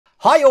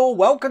Hi all,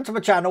 welcome to my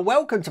channel,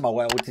 welcome to my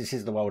world. This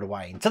is the world of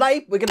Wayne.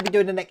 Today we're going to be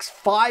doing the next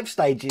 5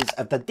 stages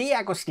of the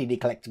Deagostini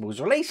Collectables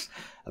release,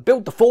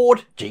 Build the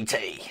Ford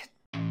GT.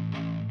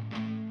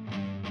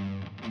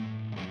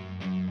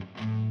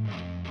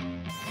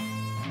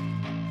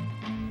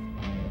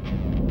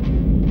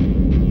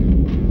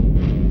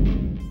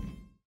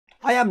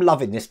 I am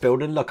loving this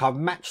build, and look, I've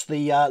matched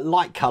the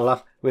light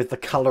colour with the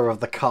colour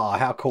of the car.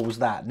 How cool is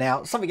that?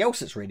 Now, something else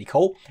that's really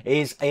cool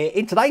is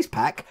in today's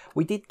pack,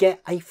 we did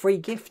get a free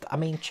gift. I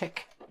mean,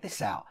 check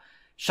this out.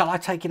 Shall I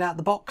take it out of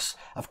the box?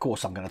 Of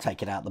course I'm going to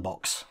take it out of the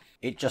box.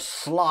 It just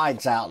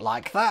slides out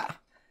like that,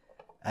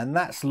 and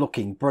that's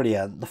looking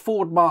brilliant. The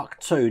Ford Mark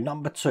II,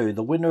 number 2,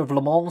 the winner of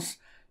Le Mans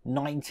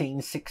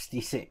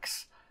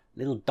 1966.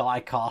 Little die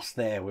cast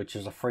there, which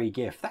is a free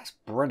gift. That's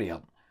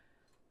brilliant.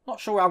 Not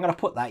sure where I'm going to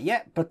put that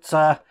yet, but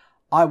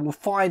I will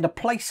find a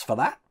place for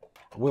that.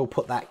 We'll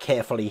put that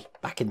carefully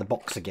back in the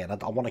box again.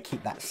 I want to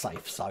keep that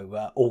safe,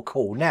 so all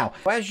cool. Now,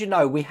 as you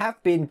know, we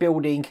have been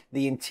building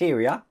the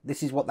interior.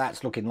 This is what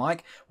that's looking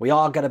like. We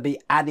are going to be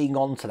adding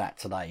on to that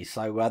today,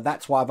 so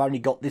that's why I've only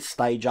got this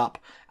stage up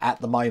at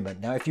the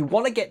moment. Now, if you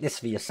want to get this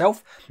for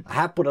yourself, I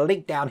have put a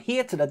link down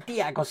here to the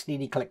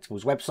Deagostini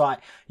Collectables website.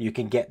 You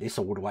can get this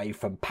all the way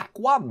from pack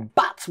 1.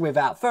 But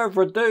without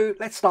further ado,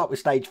 let's start with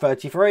stage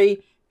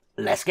 33.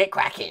 Let's get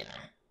cracking.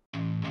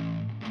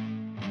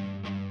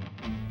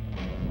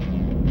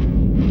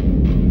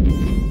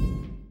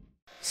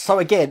 So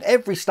again,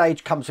 every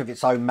stage comes with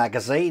its own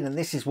magazine, and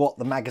this is what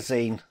the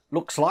magazine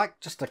looks like.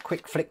 Just a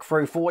quick flick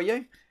through for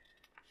you.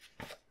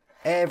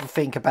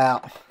 Everything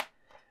about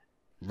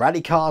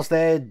rally cars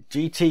there,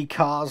 GT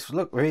cars.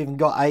 Look, we've even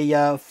got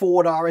a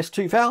Ford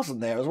RS2000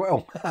 there as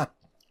well.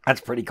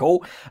 That's pretty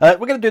cool. We're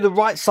going to do the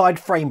right side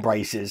frame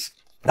braces.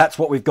 That's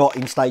what we've got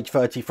in stage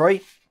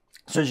 33.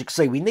 So as you can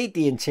see, we need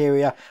the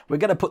interior. We're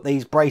going to put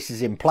these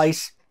braces in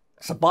place.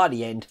 So by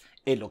the end,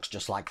 it looks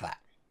just like that.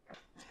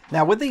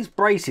 Now with these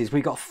braces,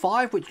 we've got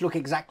 5 which look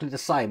exactly the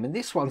same. And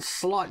this one's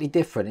slightly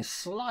different. It's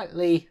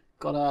slightly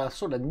got a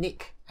sort of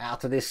nick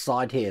out of this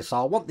side here. So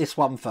I want this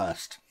one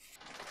first.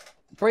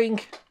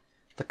 Bring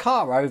the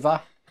car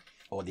over,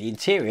 or the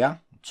interior,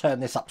 turn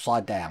this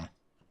upside down.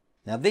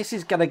 Now this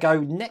is going to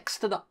go next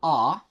to the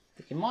R,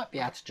 that you might be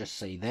able to just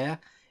see there,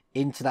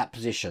 into that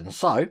position.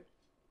 So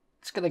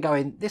it's going to go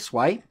in this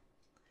way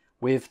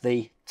with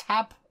the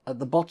tab at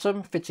the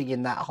bottom fitting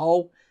in that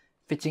hole,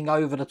 fitting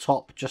over the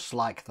top just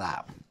like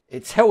that.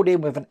 It's held in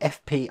with an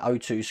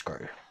FP02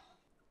 screw.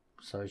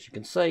 So as you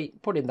can see,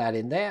 putting that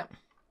in there.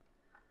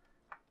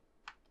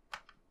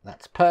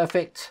 That's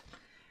perfect.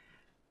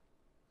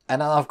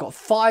 And then I've got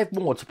 5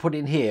 more to put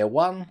in here.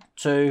 1,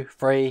 2,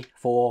 3,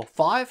 4,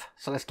 5.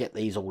 So let's get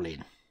these all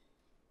in.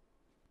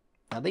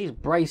 Now these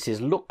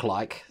braces look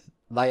like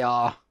they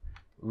are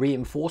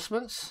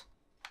reinforcements.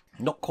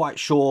 Not quite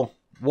sure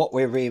what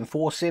we're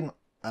reinforcing.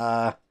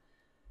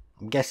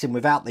 I'm guessing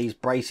without these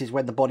braces,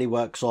 when the body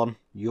works on,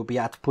 you'll be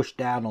able to push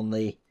down on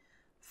the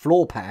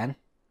floor pan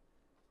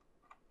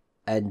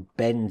and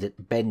bend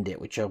it,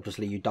 which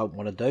obviously you don't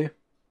want to do.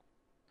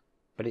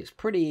 But it's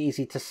pretty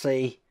easy to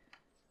see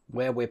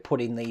where we're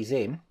putting these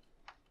in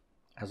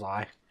as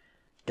I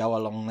go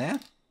along there.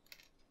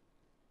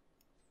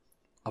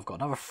 I've got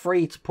another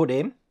 3 to put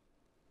in.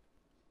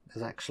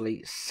 There's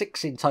actually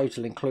 6 in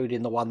total,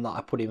 including the one that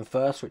I put in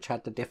first, which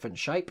had the different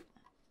shape.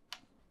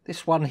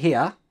 This one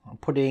here, I'm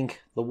putting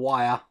the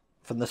wire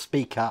from the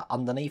speaker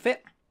underneath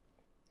it.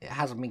 It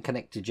hasn't been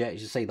connected yet.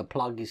 As you see, the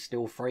plug is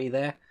still free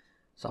there.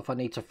 So if I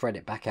need to thread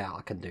it back out,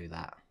 I can do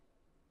that.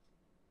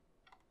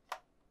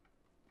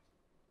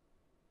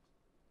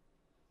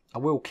 I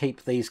will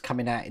keep these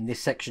coming out in this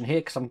section here,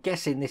 because I'm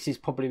guessing this is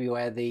probably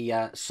where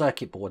the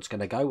circuit board's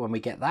going to go when we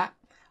get that.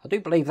 I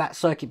do believe that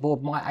circuit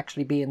board might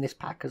actually be in this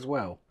pack as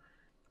well.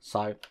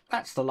 So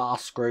that's the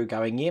last screw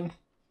going in.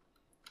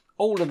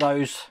 All of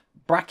those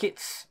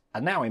brackets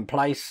are now in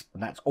place,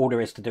 and that's all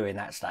there is to do in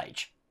that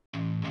stage.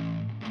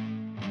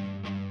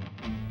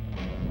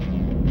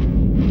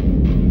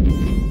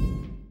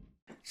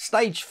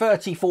 Stage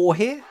 34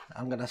 here.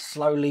 I'm going to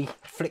slowly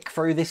flick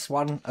through this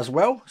one as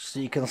well,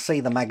 so you can see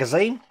the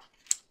magazine.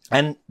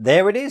 And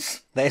there it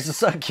is. There's the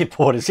circuit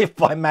board, as if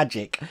by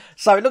magic.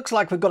 So it looks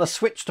like we've got a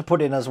switch to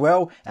put in as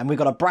well, and we've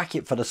got a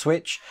bracket for the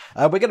switch.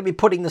 We're going to be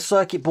putting the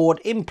circuit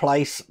board in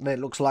place, and it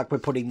looks like we're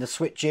putting the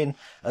switch in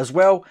as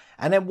well,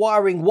 and then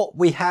wiring what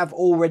we have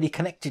already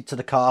connected to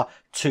the car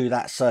to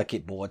that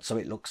circuit board, so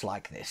it looks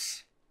like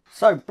this.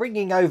 So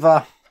bringing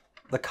over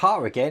the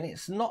car again,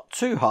 it's not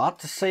too hard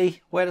to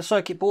see where the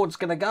circuit board's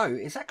going to go.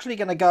 It's actually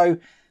going to go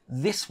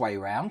this way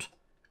round.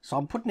 So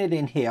I'm putting it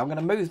in here. I'm going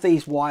to move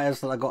these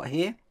wires that I got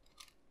here.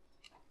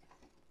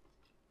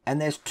 And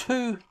there's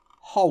 2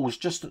 holes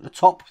just at the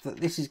top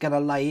that this is going to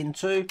lay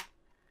into,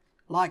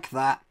 like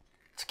that,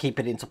 to keep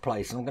it into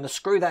place. And I'm going to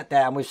screw that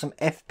down with some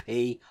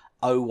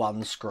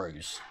FP01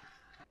 screws.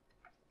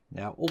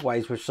 Now,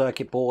 always with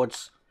circuit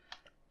boards,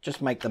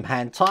 just make them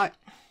hand tight.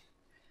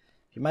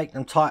 If you make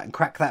them tight and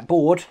crack that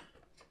board,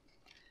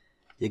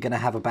 you're going to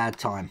have a bad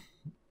time.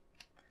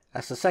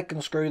 That's the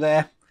second screw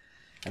there.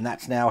 And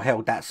that's now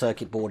held that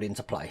circuit board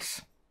into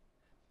place.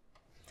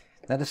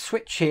 Now the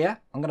switch here,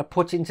 I'm going to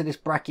put into this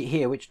bracket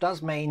here, which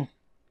does mean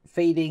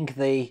feeding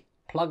the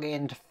plug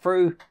end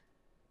through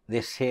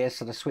this here,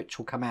 so the switch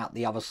will come out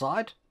the other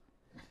side.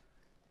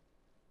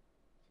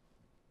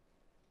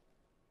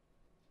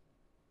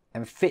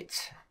 And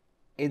fit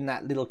in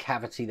that little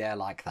cavity there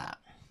like that.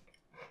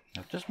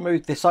 I've just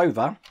moved this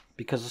over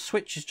because the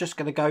switch is just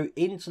going to go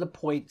into the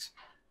point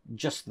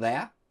just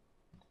there.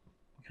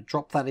 You can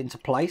drop that into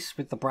place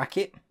with the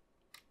bracket.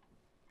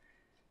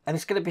 And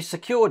it's going to be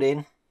secured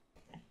in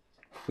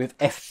with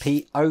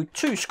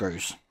FP02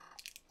 screws.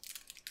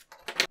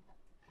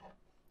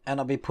 And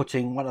I'll be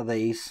putting one of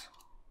these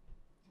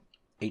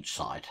each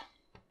side.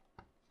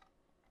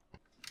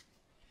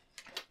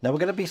 Now we're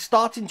going to be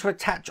starting to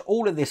attach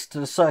all of this to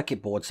the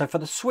circuit board. So for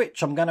the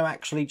switch, I'm going to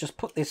actually just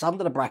put this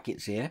under the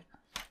brackets here,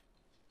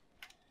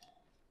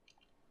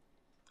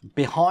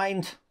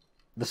 behind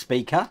the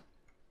speaker.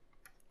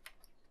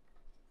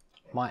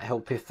 Might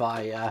help if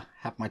I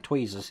have my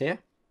tweezers here.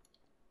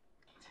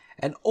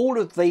 And all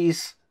of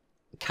these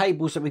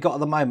cables that we've got at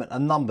the moment are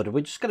numbered.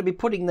 We're just going to be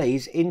putting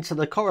these into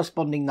the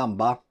corresponding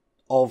number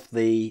of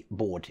the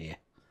board here.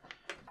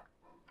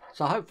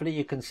 So hopefully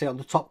you can see on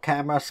the top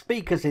camera,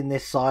 speakers in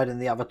this side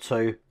and the other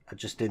two are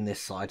just in this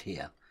side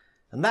here.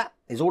 And that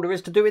is all there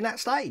is to do in that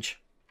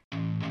stage.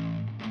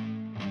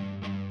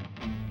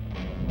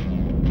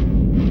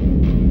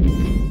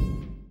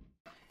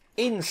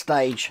 In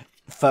stage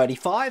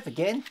 35,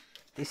 again,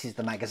 this is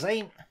the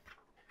magazine.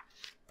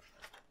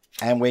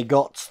 And we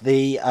got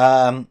the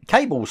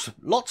cables,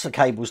 lots of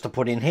cables to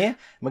put in here.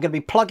 We're going to be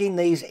plugging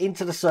these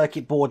into the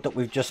circuit board that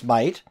we've just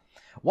made.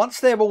 Once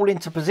they're all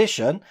into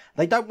position,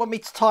 they don't want me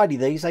to tidy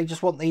these, they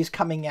just want these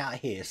coming out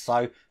here.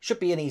 So, should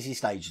be an easy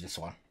stage, this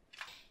one.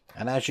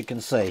 And as you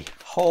can see,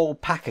 whole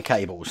pack of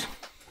cables.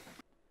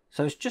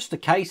 So it's just a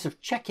case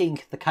of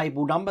checking the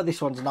cable number.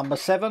 This one's number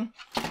 7.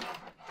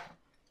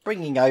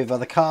 Bringing over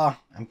the car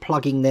and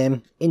plugging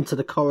them into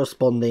the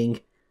corresponding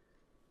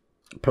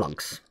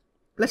plugs.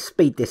 Let's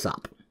speed this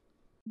up.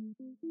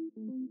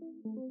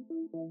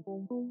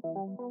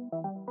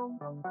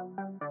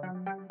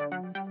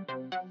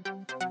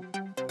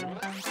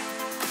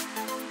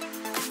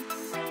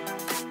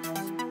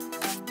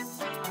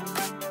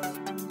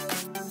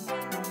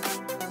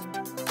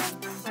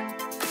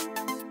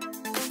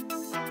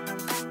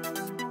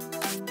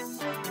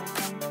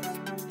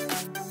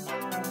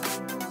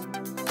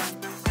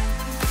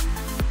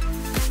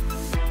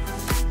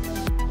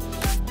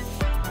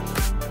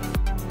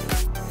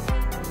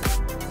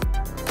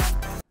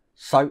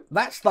 So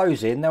that's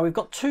those in. Now we've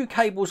got 2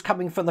 cables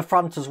coming from the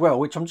front as well,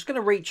 which I'm just going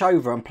to reach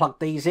over and plug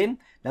these in.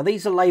 Now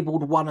these are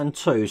labelled 1 and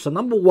 2. So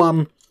number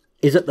 1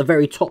 is at the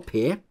very top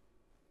here,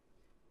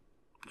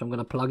 which I'm going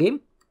to plug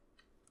in.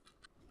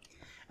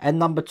 And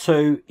number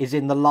 2 is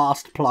in the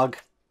last plug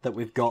that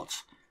we've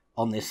got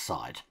on this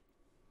side.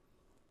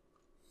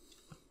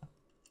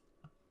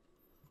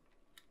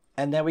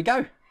 And there we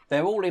go.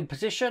 They're all in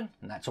position,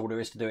 and that's all there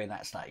is to do in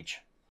that stage.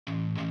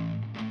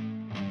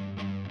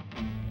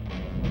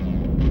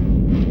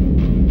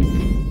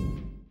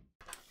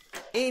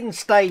 In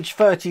stage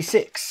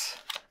 36,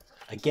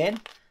 again,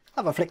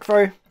 have a flick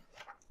through.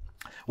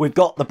 We've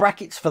got the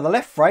brackets for the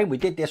left frame. We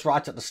did this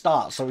right at the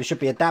start, so we should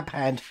be a dab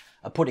hand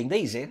at putting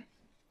these in.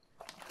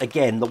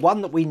 Again, the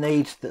one that we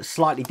need that's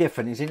slightly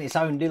different is in its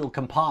own little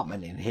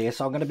compartment in here,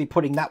 so I'm going to be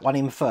putting that one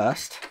in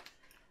first.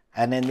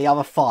 And then the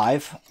other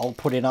 5 I'll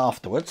put in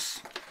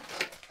afterwards.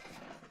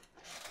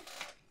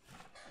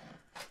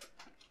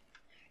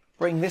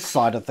 Bring this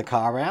side of the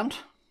car around.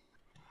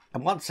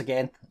 And once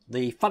again,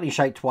 the funny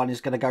shaped one is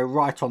going to go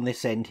right on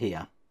this end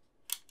here.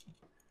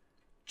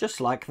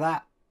 Just like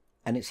that.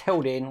 And it's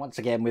held in, once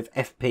again, with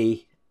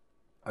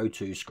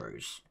FP02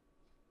 screws.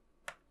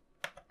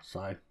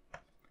 So,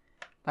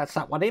 that's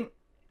that one in.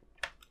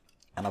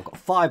 And I've got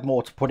 5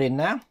 more to put in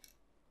now.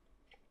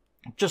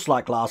 Just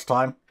like last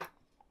time.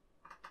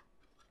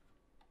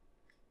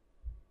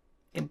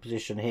 In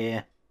position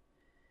here.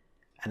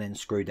 And then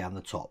screw down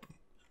the top.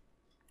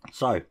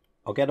 So,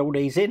 I'll get all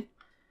these in.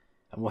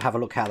 And we'll have a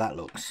look how that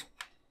looks.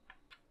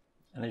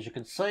 And as you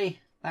can see,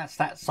 that's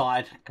that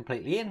side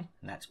completely in.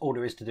 And that's all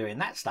there is to do in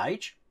that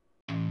stage.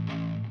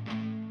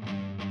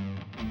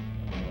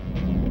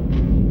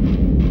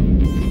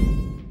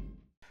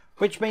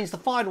 Which means the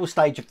final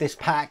stage of this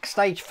pack,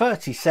 stage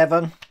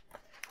 37.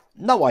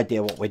 No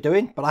idea what we're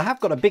doing, but I have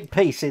got a big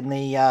piece in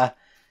the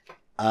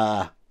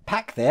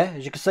pack there.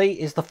 As you can see,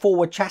 is the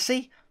forward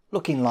chassis,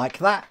 looking like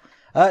that.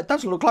 It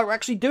doesn't look like we're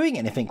actually doing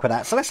anything with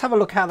that. So let's have a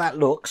look how that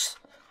looks.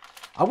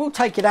 I will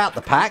take it out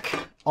the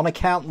pack on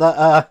account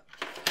that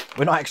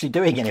we're not actually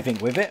doing anything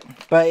with it.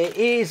 But it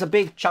is a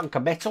big chunk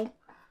of metal,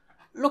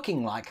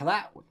 looking like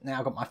that. Now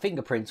I've got my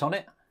fingerprint on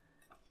it.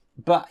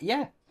 But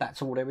yeah,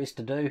 that's all there is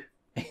to do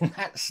in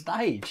that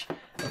stage.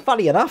 And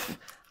funny enough,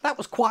 that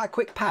was quite a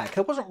quick pack.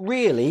 There wasn't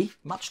really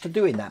much to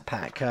do in that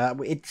pack.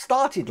 It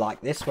started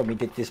like this when we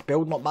did this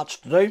build, not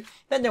much to do.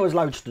 Then there was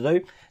loads to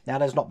do. Now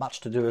there's not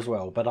much to do as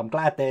well. But I'm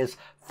glad there's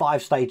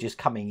 5 stages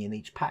coming in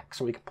each pack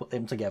so we can put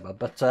them together.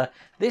 But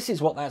this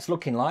is what that's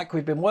looking like.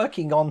 We've been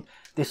working on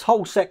this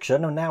whole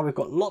section and now we've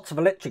got lots of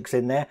electrics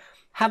in there.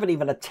 Haven't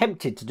even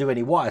attempted to do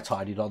any wire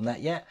tidying on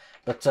that yet.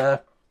 But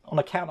on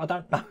account, I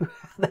don't know,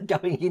 they're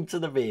going into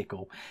the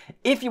vehicle.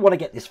 If you want to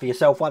get this for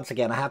yourself, once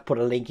again, I have put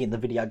a link in the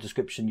video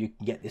description. You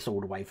can get this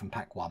all the way from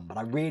pack 1. But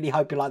I really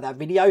hope you liked that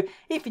video.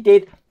 If you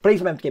did, please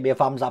remember to give me a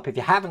thumbs up. If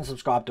you haven't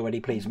subscribed already,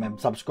 please remember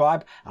to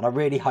subscribe. And I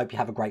really hope you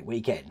have a great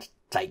weekend.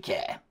 Take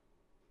care.